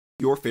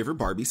your favorite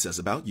Barbie says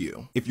about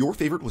you. If your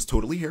favorite was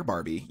totally hair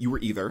Barbie, you were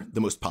either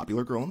the most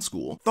popular girl in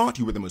school, thought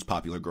you were the most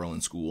popular girl in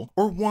school,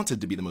 or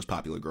wanted to be the most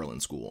popular girl in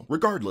school.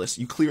 Regardless,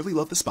 you clearly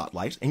love the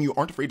spotlight, and you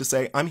aren't afraid to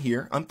say, I'm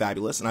here, I'm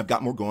fabulous, and I've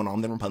got more going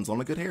on than Rapunzel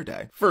on a good hair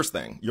day. First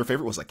thing, your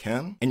favorite was a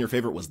Ken? And your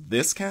favorite was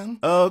this Ken?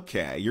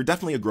 Okay, you're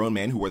definitely a grown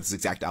man who wore this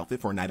exact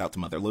outfit for a night out to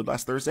Motherload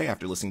last Thursday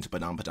after listening to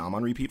Padam Padam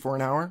on repeat for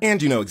an hour,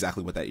 and you know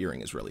exactly what that earring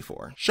is really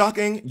for.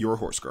 Shocking, you're a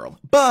horse girl.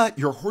 But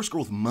you're a horse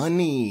girl with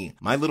money.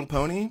 My Little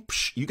Pony?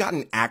 Psh, you got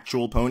an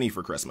actual pony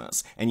for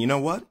Christmas. And you know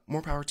what?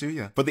 More power to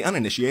you. For the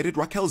uninitiated,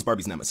 Raquel is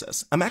Barbie's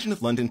nemesis. Imagine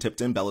if London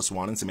Tipton, Bella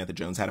Swan, and Samantha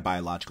Jones had a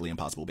biologically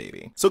impossible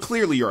baby. So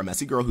clearly you're a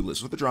messy girl who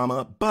lives with the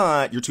drama,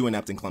 but you're too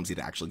inept and clumsy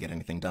to actually get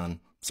anything done.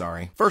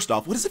 Sorry. First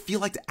off, what does it feel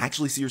like to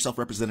actually see yourself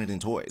represented in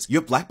toys? You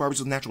have black Barbies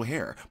with natural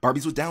hair,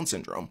 Barbies with Down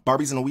syndrome,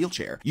 Barbies in a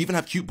wheelchair. You even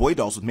have cute boy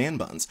dolls with man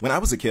buns. When I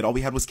was a kid, all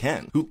we had was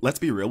Ken, who, let's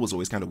be real, was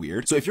always kind of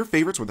weird. So if your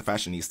favorites were the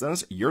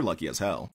fashionistas, you're lucky as hell.